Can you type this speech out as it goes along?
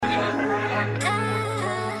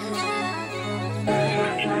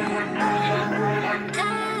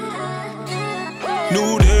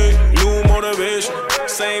New day, new motivation.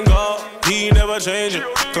 Same God, he never changing.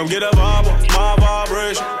 Come get a vibe off my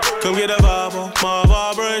vibration. Come get a vibe off my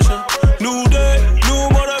vibration. New day, new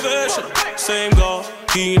motivation. Same God,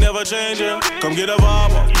 he never changing. Come get a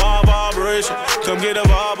vibe off my vibration. Come get a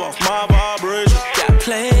vibe off my vibration. Got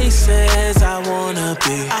places I wanna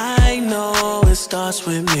be. I know it starts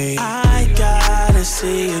with me. I gotta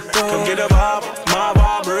see it through. Come get a vibe off my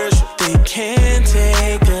vibration. They can't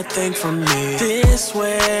take a thing from me. This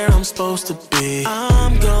where I'm supposed to be.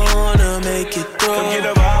 I'm gonna make it through. Come get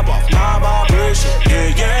a vibe off my vibration. Yeah,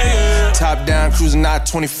 yeah, yeah. Top down, cruising out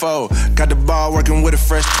 24. Got the ball working with a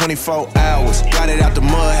fresh 24 hours. Got it out the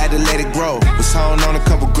mud, had to let it grow. Was holding on a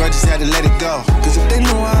couple grudges, had to let it go. Cause if they knew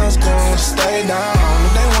I was going to stay down,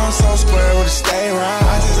 if they want so square, would've stayed around.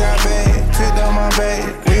 I just got paid, picked up my bait.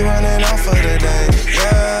 We running off for the day.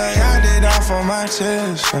 Yeah, I did off on my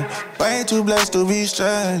chest. Way too blessed to be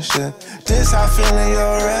stressed. This I feel in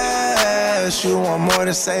your ass. You want more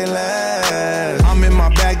to say less. I'm in my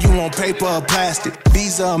bag, you want paper or plastic.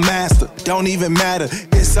 Visa or master, don't even matter.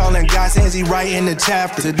 It's all in God's hands, he writing the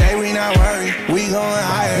chapter. Today we not worried, we going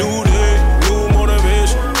higher. New day, new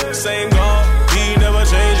motivation. Same God, he never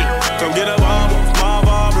changing. Come get a vibe off my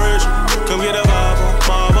vibration. Come get a vibe off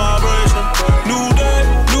my vibration. New day,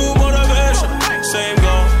 new motivation. Same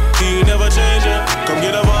God, he never changing. Come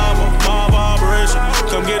get a vibe off my vibration.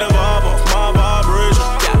 Come get a vibe off my vibration.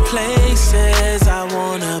 Got places I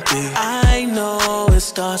wanna be. I know it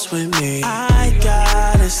starts with me. I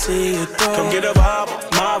gotta see it through. Come get a vibe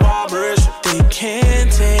off my vibration. They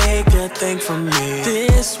can't take a thing from me.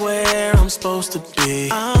 This where I'm supposed to be.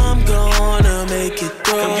 I'm gonna make it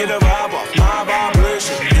through. Come get a vibe off my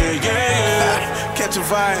vibration. Yeah, yeah, yeah. Catch a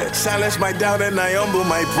vibe, silence my doubt and I humble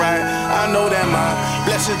my pride. I know that my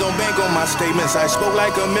blessings don't bank on my statements. I spoke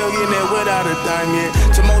like a millionaire without a dime yet.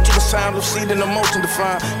 Tumultuous sound of seed and emotion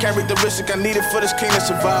defined. Carried the risk I needed for this king to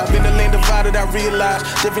survive. In the lane divided, I realized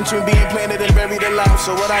difference between being planted and buried alive.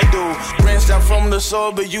 So what I do, branched out from the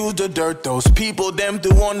soil but use the dirt. Those people them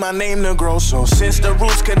do want my name to grow. So since the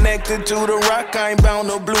roots connected to the rock, I ain't bound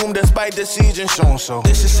to bloom despite the season shown. So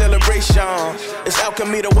this is celebration. It's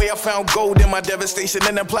alchemy the way I found gold in my devastation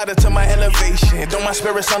and applied it to my elevation. Though my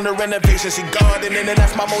spirit's under renovation, see God in it and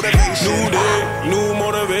that's my motivation. New day, new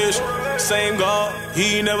motivation. Same God,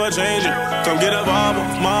 he never changing. Come get a vibe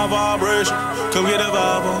off my vibration. Come get a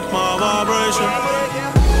vibe off my vibration.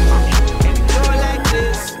 Go like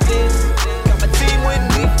this. Got my team with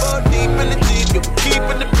me, 4 deep in the Jeep, you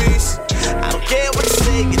keeping the peace. I don't care what you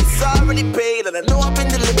say, it's already paid, and I know I've been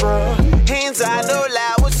delivered. Hands I know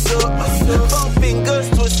loud, what's up? 4 fingers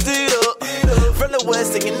twisted up. From the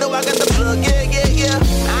west, and you know I got the plug, yeah.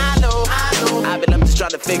 I know. I've been up just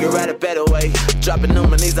trying to figure out a better way. Dropping on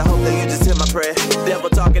my knees, I hope that you just hear my prayer. Devil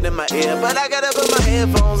talking in my ear, but I gotta put my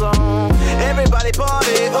headphones on. Everybody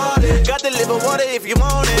party. Got the liver water if you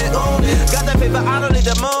want it. Got that paper, I don't need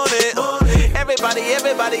the money.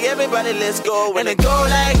 Everybody, let's go. And it go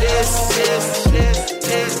like this. Yeah.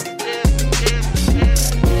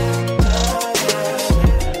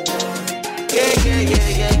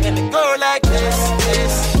 And it go like this.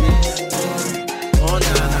 Oh,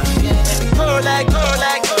 nah. And it go like.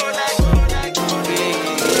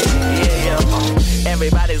 Yeah.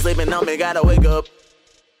 Everybody's sleeping on me, gotta wake up.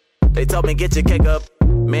 They told me get your cake up.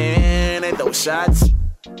 Man, ain't those shots.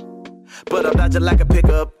 But I'm dodging like a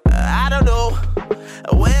pickup. I don't know.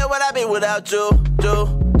 Where would I be without you?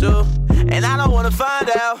 And I don't wanna find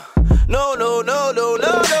out. No.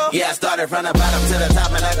 Yeah, I started from the bottom to the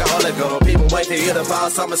top, and like a holy gold. People wait to hear the fall,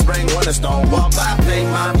 summer, spring, winter, storm. Walk by, take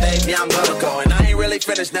my baby, I'm gonna go. And I ain't really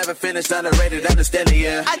finished, never finished, underrated, understand it,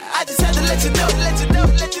 yeah. I just had to let you know.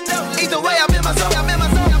 Either way, I'm in my zone.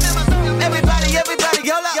 Everybody,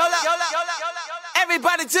 yola.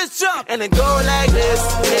 Everybody just jump. And it go like this.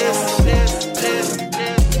 Yeah.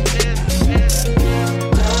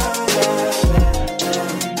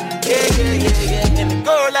 And it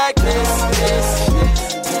go like this.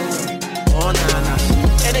 Oh,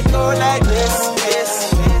 nah. And it go like this. This.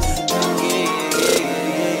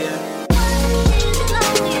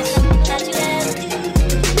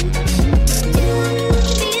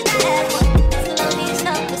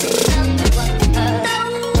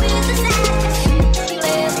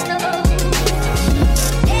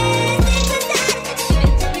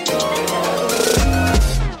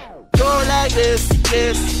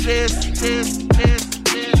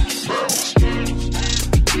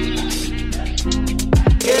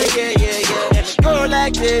 Yeah. And it go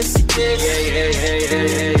like this. Yeah.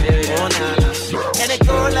 Oh, nah. And it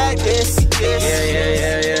go like this. Yeah.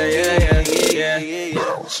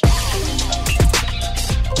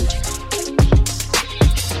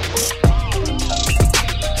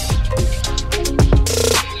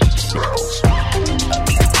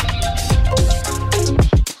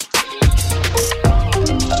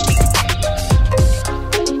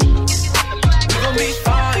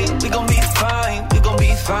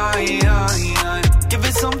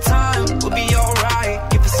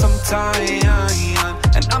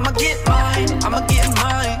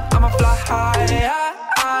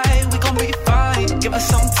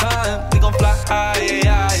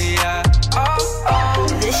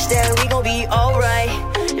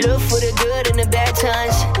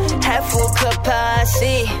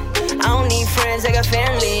 it's like a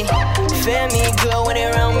family. Family glow when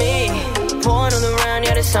they're around me. Pouring on the round,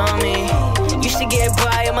 yeah, that's on me. Used to get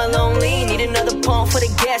by, I'm lonely. Need another pump for the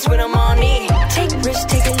gas when I'm on it. Take risks,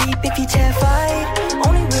 take a leap if you're terrified.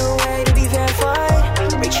 Only real way to be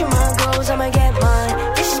verified. Reaching my goals, I'ma get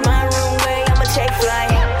mine. This is my runway, I'ma take flight.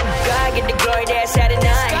 God get the glory, that's at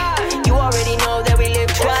night. You already know that we live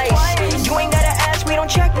twice. You ain't gotta ask, we don't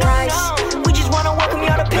check price. We just wanna welcome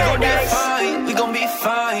y'all to paradise. We gon' be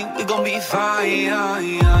fine, we gon' be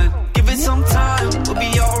fine. Give it some time, we'll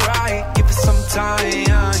be alright. Give it some time.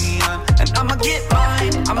 And I'ma get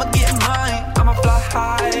mine, I'ma fly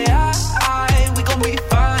high. We gon' be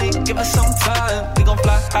fine, give us some time. We gon'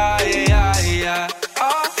 fly high.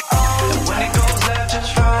 And when it goes left,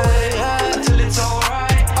 just right until it's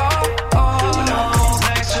alright. When it goes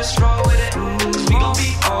next, just roll with it. 'Cause we gon' be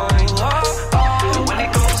fine. And when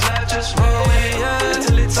it goes left, just roll with it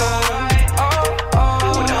until it's alright.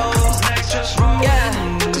 When it goes next, just roll with it.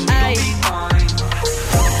 'Cause we gon' be fine.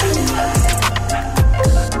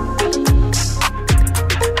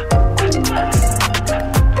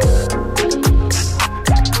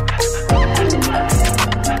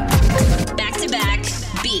 Back to back,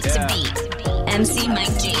 beat to beat. MC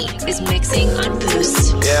Mike G is mixing on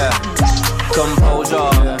Boost. Yeah.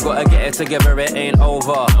 Composure, gotta get it together, it ain't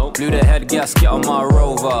over. Blew the head gasket on my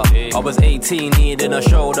Rover. I was 18, needing a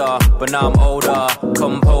shoulder, but now I'm older.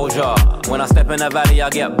 Composure, when I step in the valley, I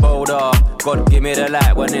get bolder. God give me the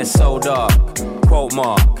light when it's so dark. Quote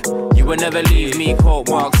mark, you will never leave me, quote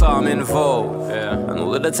mark, so I'm in vogue. And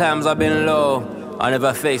all of the times I've been low, I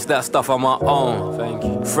never faced that stuff on my own. Thank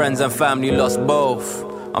you. Friends and family lost both.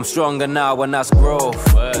 I'm stronger now when that's growth.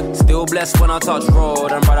 Still blessed when I touch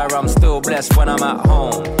road, and brother, I'm still blessed when I'm at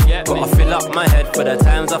home. Gotta fill up my head for the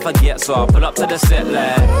times I forget, so I pull up to the set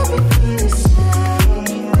like.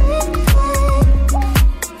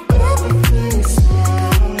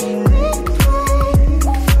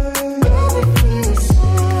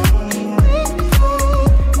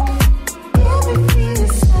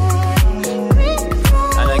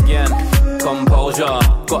 Composure,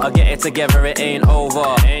 gotta get it together, it ain't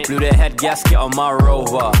over. Blew the head gasket on my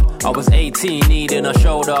Rover. I was 18, needing a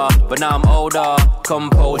shoulder, but now I'm older.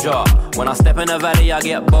 Composure, when I step in the valley, I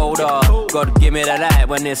get bolder. God give me the light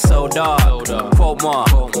when it's so dark. Quote mark,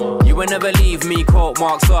 you will never leave me, quote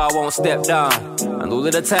mark, so I won't step down. And all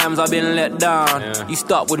of the times I've been let down, you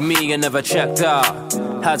stuck with me and never checked out.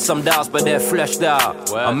 Had some doubts, but they're fleshed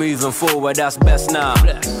out. I'm moving forward, that's best now.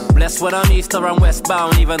 Blessed when I'm east or I'm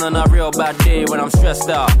westbound, even on a real bad day when I'm stressed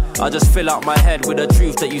out. I just fill up my head with the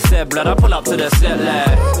truth that you said, blood. I pull up to the set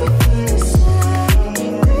like.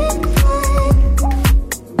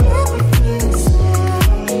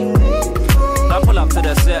 I pull up to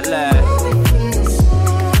the set like.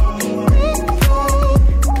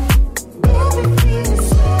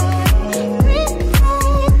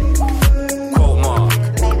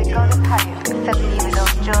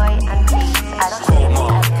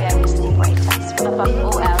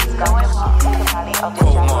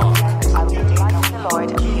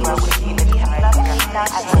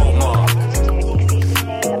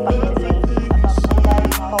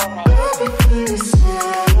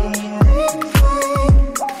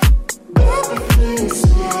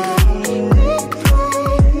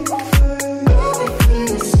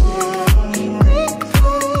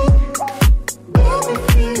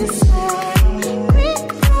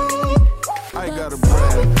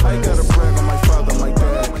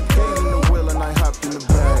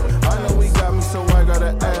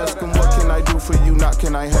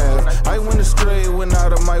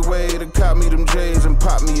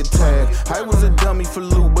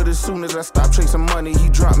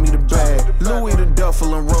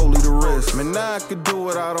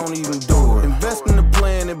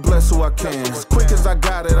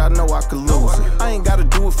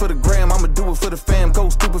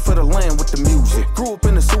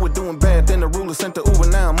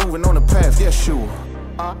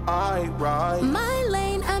 My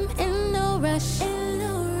lane, I'm in no rush.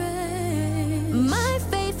 My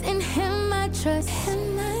faith in Him, I trust.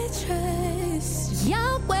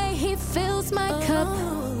 Yahweh, He fills my cup.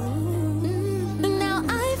 Now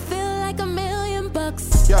I feel like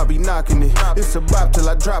 $1,000,000. Y'all be knocking it. It's a bop till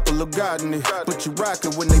I drop a little God in it. But you rock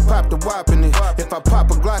it when they pop the wop in it. If I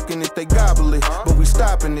pop a Glock in it, they gobble it. But we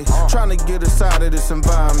stopping it. Trying to get us out of this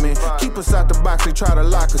environment. Keep us out the box, they try to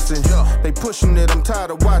lock us in. They pushing it, I'm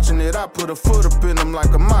tired of watching it. I put a foot up in them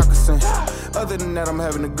like a moccasin. Other than that, I'm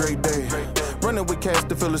having a great day. Running with cats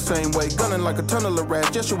to feel the same way. Gunning like a tunnel of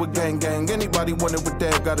rats. Yes, you a gang gang. Anybody wanted with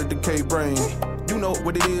that got a decayed brain. you know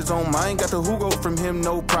what it is on mine. Got the Hugo from him,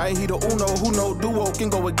 no pride. He the Uno, who know duo can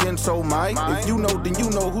go against so my. If you know, then you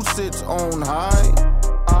know who sits on high.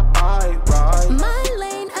 I ride. My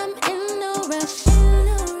lane, I'm in no rush.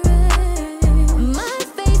 My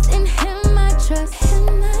faith in him, I trust.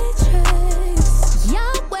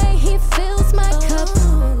 Yahweh, he fills my cup.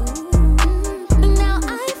 Now I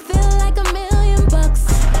feel like $1 million.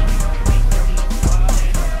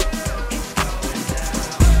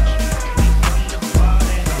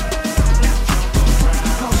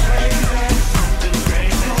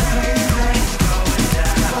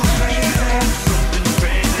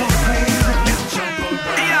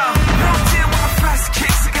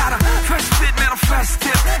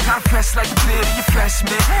 Fresh like a bit of your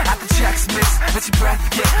freshman. At the checks miss, let your breath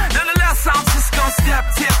get. Nonetheless, I'm just gon' step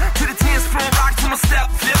tip to the dance floor, rock to my step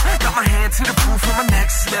flip. Got my hand to the roof and my neck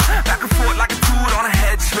slip. Back and forth like a dude on a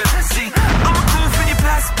head trip. See, I'm a goof and your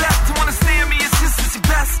best bet. To understand me, it's just as your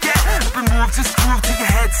best get. Up and move, just groove till your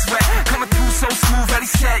head sweat. Coming through so smooth, ready,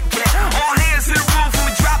 set, get. All hands to the roof when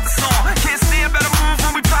we drop the song. Can't stand, better move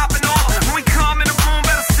when we popping off. When we come in the room,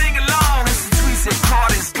 better sing along. It's the Tweezy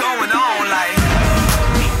party's going on like.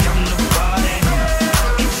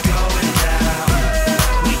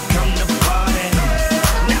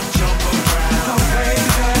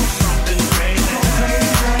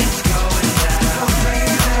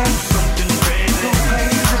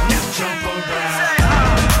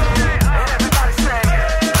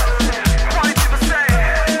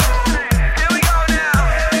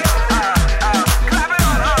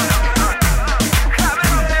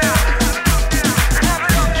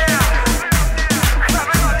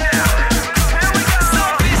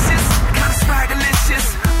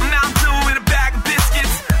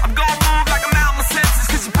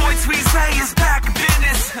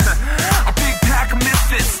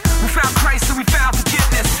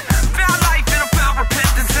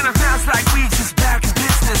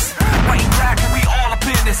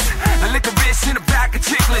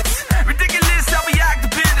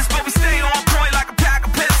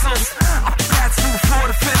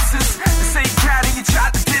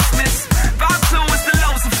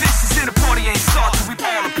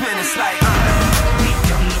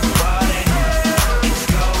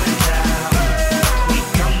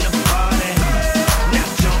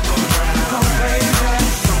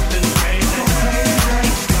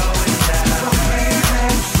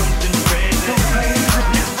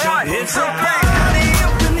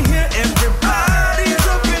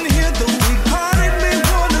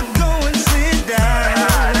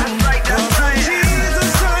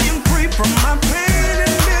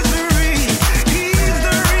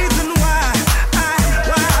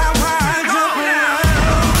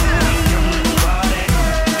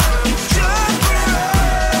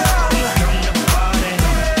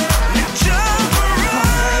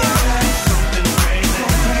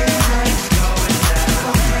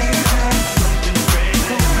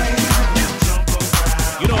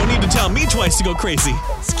 To go crazy.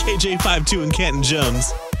 It's KJ52 and Canton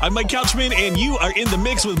Jones. I'm Mike Couchman, and you are in the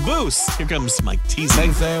mix with Boost. Here comes Mike Teasy.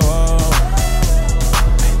 They say, whoa.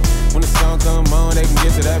 When the sun come on, they can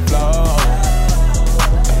get to that floor.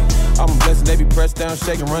 I'm blessed, they be pressed down,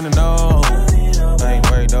 shaking, running on. I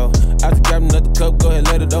ain't worried though. I just grab another cup, go ahead,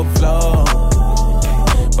 let it overflow.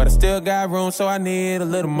 But I still got room, so I need a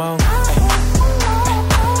little more. Need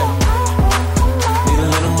a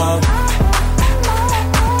little more.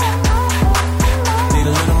 Need a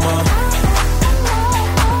little more.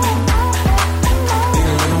 Need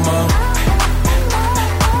a little more.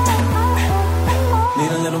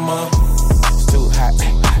 Need a little more. It's too hot.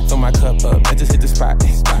 Fill my cup up and just hit the spot.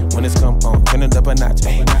 When it's come on, turn it up a notch.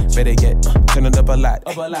 Better yet, turn it up a lot.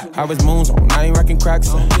 Harvest moons on, I ain't rocking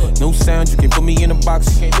Crocs. New sound, you can put me in a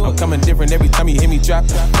box. I'm coming different every time you hear me drop.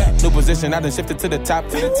 New position, I done shifted to the top.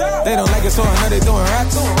 They don't like it, so I know they doing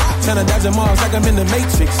rocks. Tryna dodge them all like I'm in the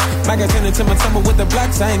Matrix. Might get turned into my tumble with the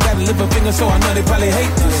blocks. I ain't gotta lift a finger, so I know they probably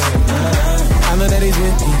hate this. I know that he's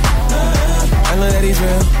with me. I know that he's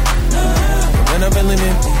real. When I'm feeling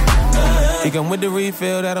empty, he come with the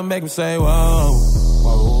refill that'll make him say, whoa,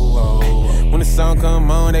 whoa, whoa. When the sun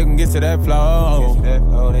come on, they can get to that flow.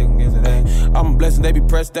 I'm blessed, they be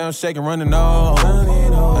pressed down, shaking, running on.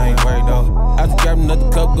 I ain't worried though. I just grab another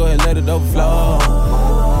cup, go ahead, let it overflow.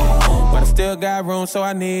 But I still got room, so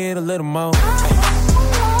I need a little more.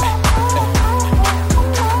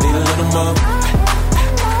 Need a little more.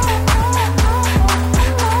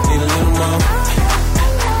 Need a little more.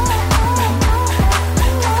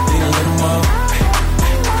 Need a little more.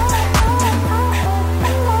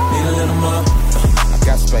 Need a little more. I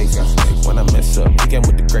got space. When I mess up, begin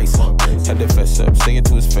with the grace. Had that fess up, say it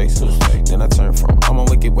to his face. Then I turn from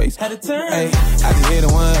ways. Ay, I just hit a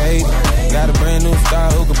 180. Got a brand new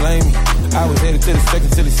star, who could blame me? I was headed to the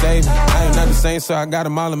second till he saved me. I ain't not the same, so I got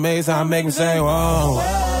them all amazed. I make them say, whoa.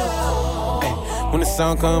 Ay, when the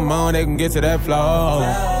sun come on, they can get to that flow.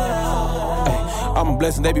 All my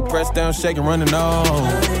blessings, they be pressed down, shaking, running on.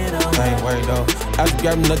 I ain't worried though. I just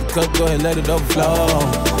grab another cup, go ahead, let it overflow.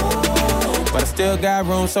 But I still got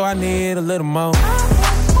room, so I need a little more. Need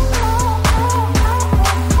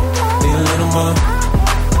a little more.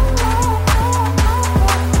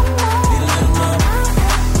 Need a little more.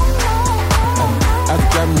 I just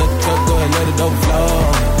grab another cup, go ahead, let it overflow.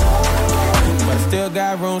 But I still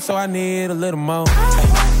got room, so I need a little more.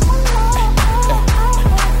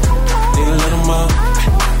 Need a little more.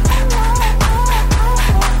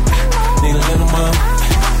 Need a little more.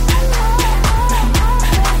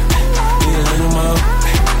 Need a little more.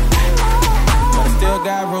 But I still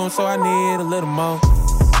got room, so I need a little more.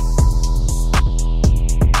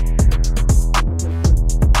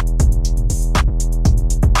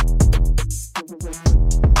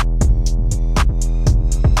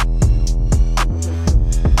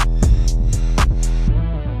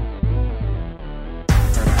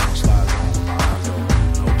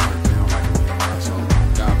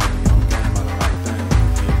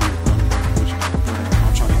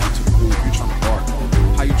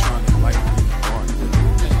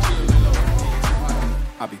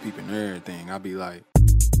 I be like,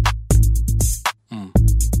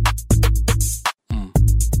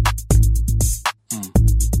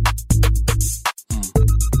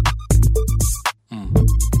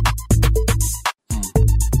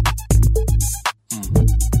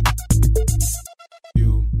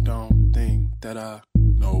 You don't think that I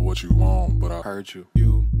know what you want, but I heard you.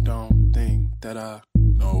 You don't think that I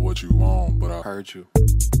know what you want, but I heard you.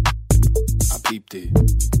 I peeped it.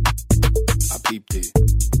 I peeped it.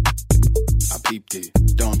 I peeped it.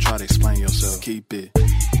 Don't try to explain yourself. Keep it.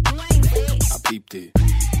 I peeped it.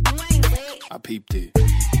 I peeped it.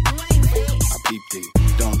 I peeped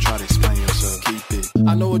it. Don't try to explain yourself. Keep it.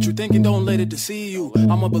 I know what you're thinking, don't let it deceive you.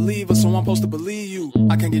 I'm a believer, so I'm supposed to believe you.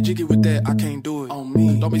 I can't get jiggy with that, I can't do it on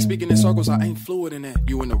me. Don't be speaking in circles, I ain't fluid in that.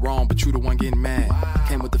 You in the wrong, but you the one getting mad.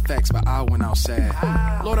 Came with the facts, but I went out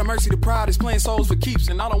sad. Lord have mercy, the pride is playing souls for keeps,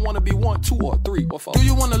 and I don't wanna be 1, 2, or 3, or 4. Do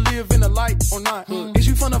you wanna live in the light or not? Is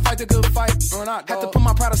you finna fight the good fight or not? Have to put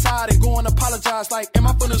my pride aside and go and apologize. Like, am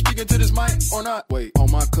I finna speak into this mic or not? Wait,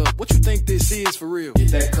 on my cup, what you think this is for real?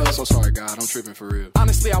 Get that cup. So sorry, God, I'm tripping for real.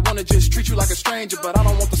 Honestly, I wanna just treat you like a stranger, but I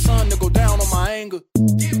don't want the sun to go down on my anger.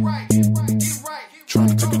 Get right, get right, get right. Trying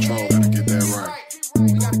to take control, gotta get that right.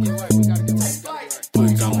 We gotta get right, we gotta get that right.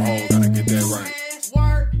 Putting down the hole, gotta get that right.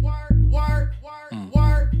 Work, work, work,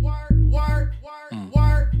 work, work, work,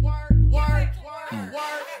 work, work, work,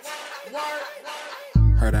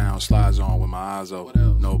 work. Her down, slides on with my eyes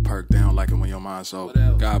open. No perk, they don't like it when your mind's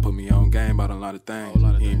open. God put me on game about a lot of things.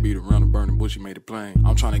 He ain't beat around the burning bush, he made it plain.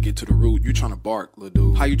 I'm trying to get to the root, you trying to bark, little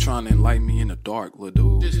dude. How you trying to enlighten me in the dark,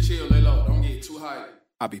 little dude? Just chill, lay low, don't get too high.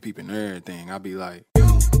 I be peeping everything, I be like, you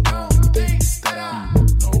don't think that I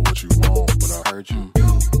know what you want, but I heard you. You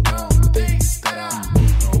don't think that I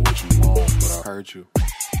know what you want, but I heard you.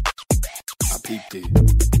 I peeped it.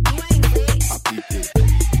 I peeped it.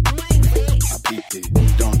 I peeped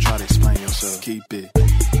it. Don't try to explain yourself. Keep it. I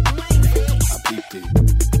peeped it.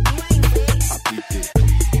 I peeped it.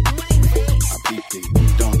 I peeped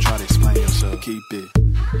it. Don't try to explain yourself. Keep it.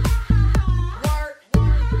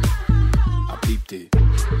 I peeped it.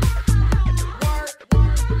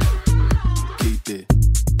 Keep it.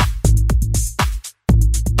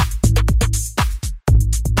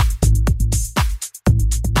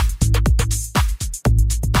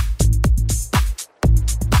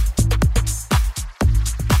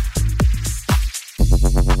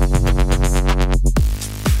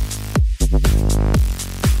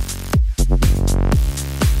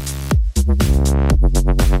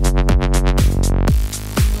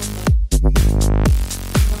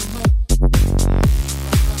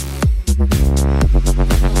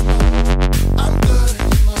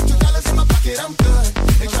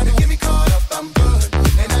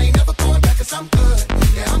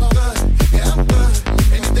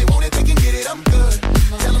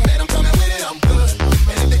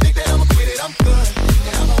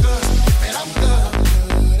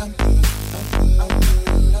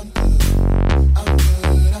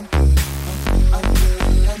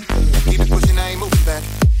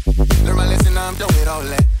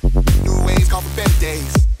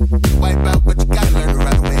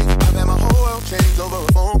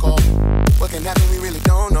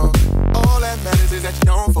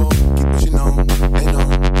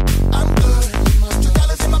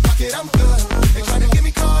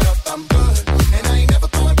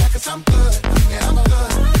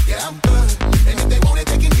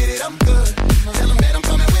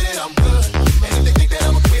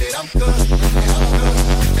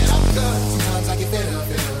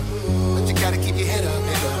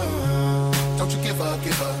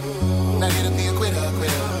 Not here to be a quitter.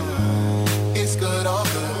 It's good, all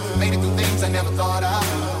good. Made it through things I never thought I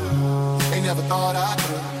would. They never thought I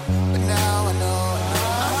could. But now I know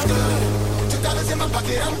I'm good. $2 in my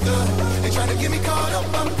pocket, I'm good. They trying to get me caught up,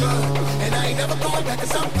 I'm good. And I ain't never going back,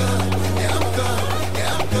 cause I'm good. Yeah, I'm good.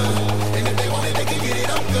 Yeah, I'm good. And if they want it, they can get it,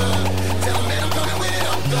 I'm good. Tell them, man, I'm coming with it,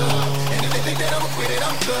 I'm good. And if they think that I'ma quit it,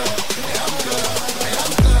 I'm good. Yeah, I'm good. Man,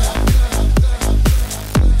 I'm good.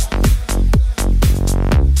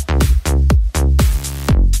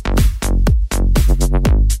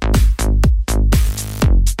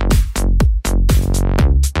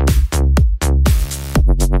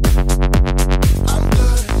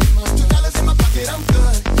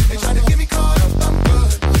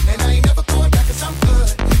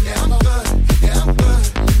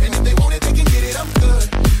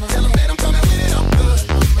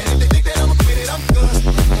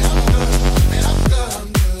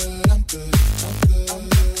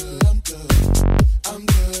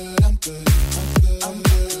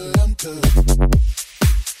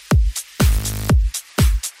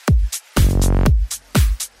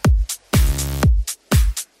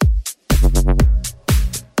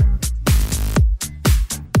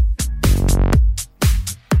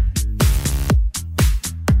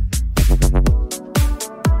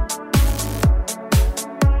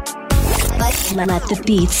 Let the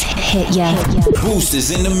beats hit ya. Boost is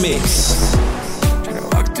in the mix. Tryna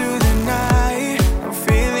walk through the night, no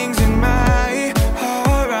feelings in my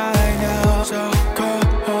heart right now. So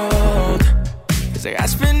cold, 'cause I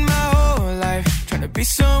spend my whole life trying to be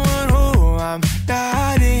someone who I'm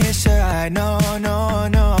not inside. No.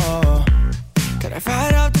 Gotta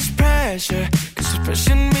fight out this pressure, 'cause it's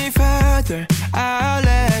pushing me further. I'll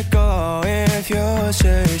let go if you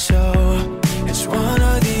say so. It's one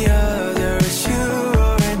or the other, it's you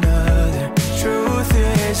or another. Truth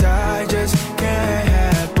is I just can't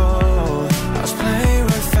have both. I was playing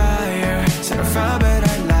with fire, said I found but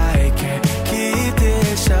I like it. Keep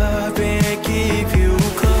this up and keep you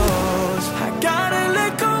close. I gotta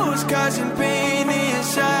let go, it's causing pain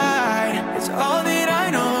inside. It's all that I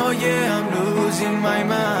know, yeah, I'm losing my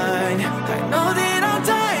mind. I know that I'll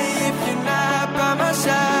die if you're not by my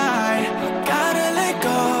side. I gotta let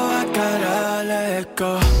go, I gotta let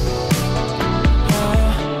go.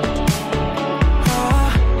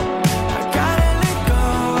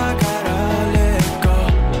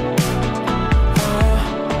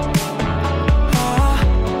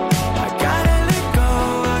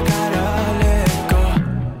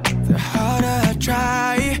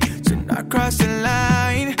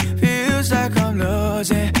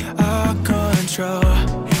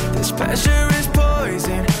 This pleasure is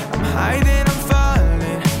poison. I'm high, then I'm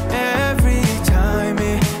falling. Every time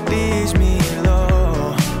it leaves me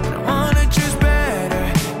low. And I wanna choose better,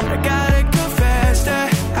 but I gotta confess that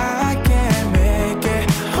I can't make it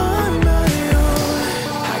on my own.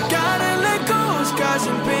 I gotta let go, it's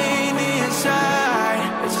causing pain inside.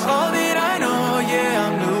 It's all that I know, yeah,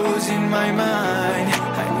 I'm losing my mind.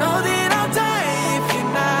 I know that I'll die if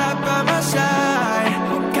you're not by my side.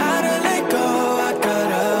 I gotta let go, I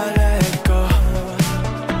gotta let go.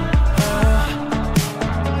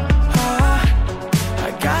 I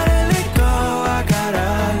gotta let go, I gotta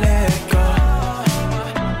let go.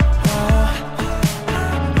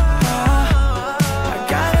 I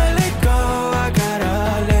gotta let go, I gotta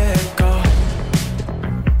let go.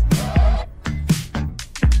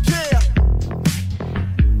 Yeah.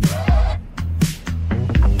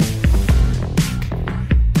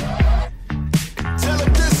 Tell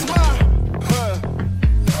them this my,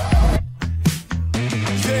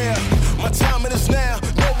 yeah, my time it is now.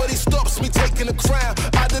 Nobody stops me taking the crown.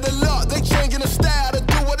 I did a lot, they changing the style to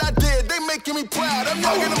do what I did. They making me proud. I'm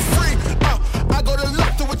young and I'm free. I got a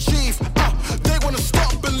lot to achieve. They wanna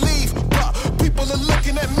stop, believe, but people are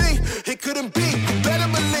looking at me. It couldn't be. Better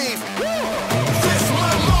believe. This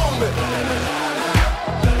my moment.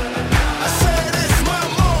 I said it's my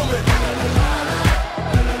moment.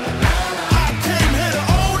 I came here to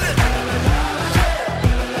own it.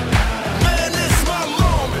 Man, it's my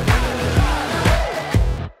moment.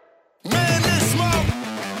 Man, it's my.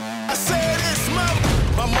 I said it's my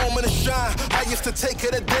moment to shine. I used to take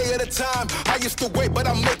it a day at a time. I used to wait, but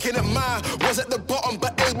I'm making it mine. Was at the bottom,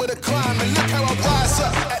 but able to climb. And look how I rise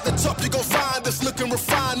up. At the top, you gon' find us looking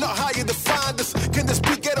refined, not how you define us. Can this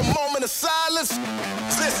beat get a moment of silence?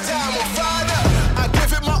 This time I'm fired up. I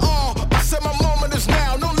give it my all. I said my moment is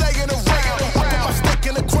now. No laying around. I put my stick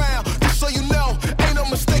in the ground. Just so you know, ain't no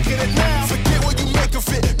mistaking it now. Forget what you make of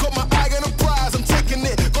it. Got my eye on the prize, I'm taking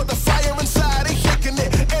it. Got the fire inside, ain't shaking it.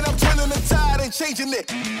 And I'm turning the tide, ain't changing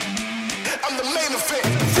it. I'm the main event.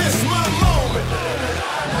 This my moment.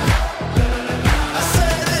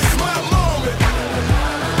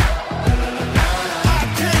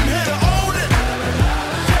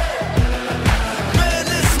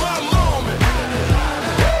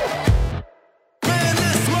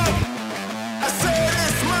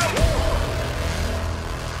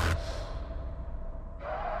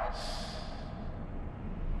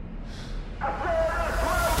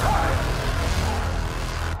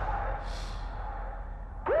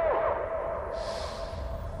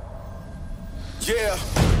 Yeah.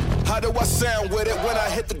 How do I sound with it when I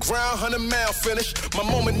hit the ground? 100-mile finish. My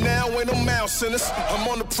moment now ain't no mouse in this. I'm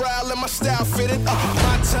on the prowl and my style fitted.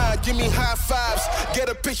 My time, give me high fives. Get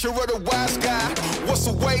a picture of the wise guy. What's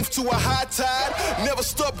a wave to a high tide? Never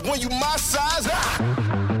stop when you my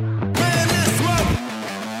size.